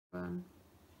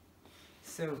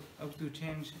So how to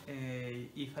change a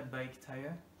E Fatbike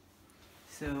tire.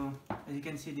 So as you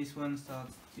can see, this one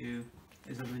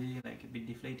is already like a bit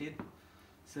deflated.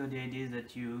 So the idea is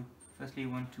that you firstly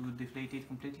want to deflate it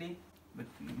completely, but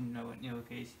no, in your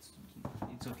case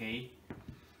it's okay.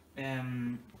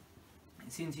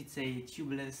 Since it's a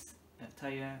tubeless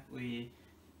tire, we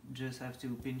just have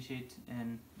to pinch it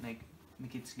and like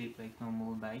make it slip like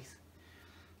normal bikes.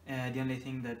 The only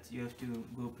thing that you have to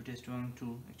go pretty strong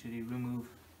to actually remove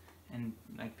and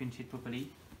like pinch it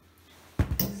properly.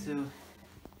 So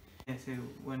yeah, so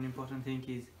one important thing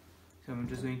is, so I'm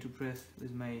just going to press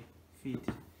with my feet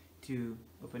to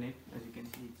open it. As you can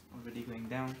see, it's already going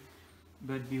down,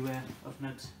 but beware of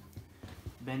not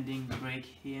bending the brake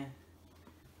here.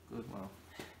 Good, well,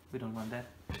 we don't want that.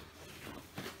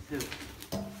 So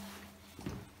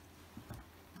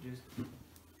just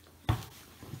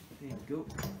there you go.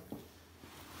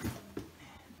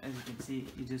 As you can see,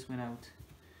 it just went out,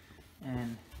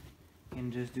 and you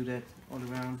can just do that all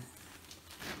around,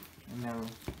 and now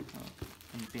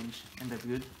and pinch, and that's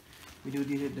good. We do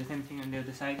the same thing on the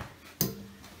other side.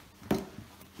 There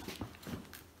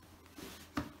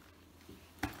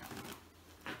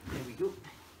we go.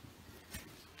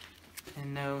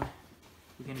 And now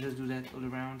we can just do that all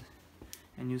around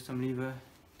and use some lever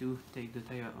to take the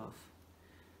tire off.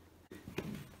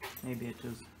 Maybe I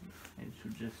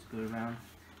should just go around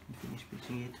and finish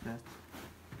pinching it first.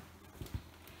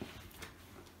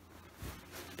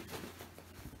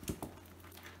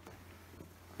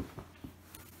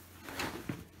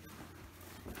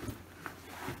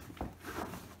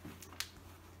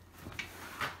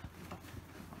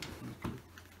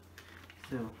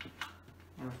 So,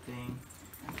 everything,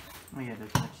 oh yeah,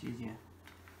 that's much easier.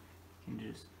 You can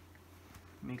just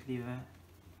make lever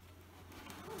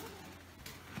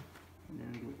and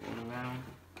then go all around.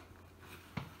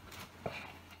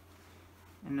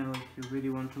 And now if you really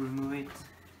want to remove it,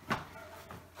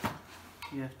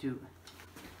 you have to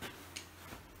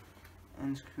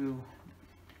unscrew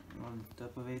on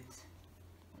top of it,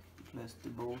 plus the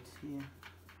bolts here,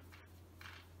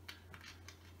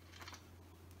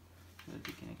 so that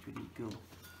you can actually go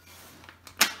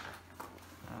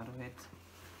out of it,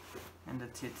 and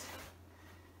that's it.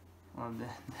 Well,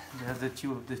 the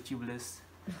tubeless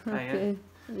tire. Okay,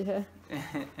 yeah.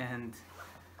 And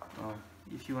well,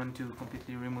 if you want to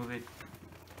completely remove it,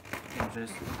 you can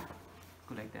just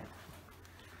go like that.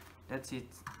 That's it.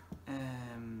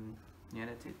 Yeah,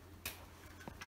 that's it.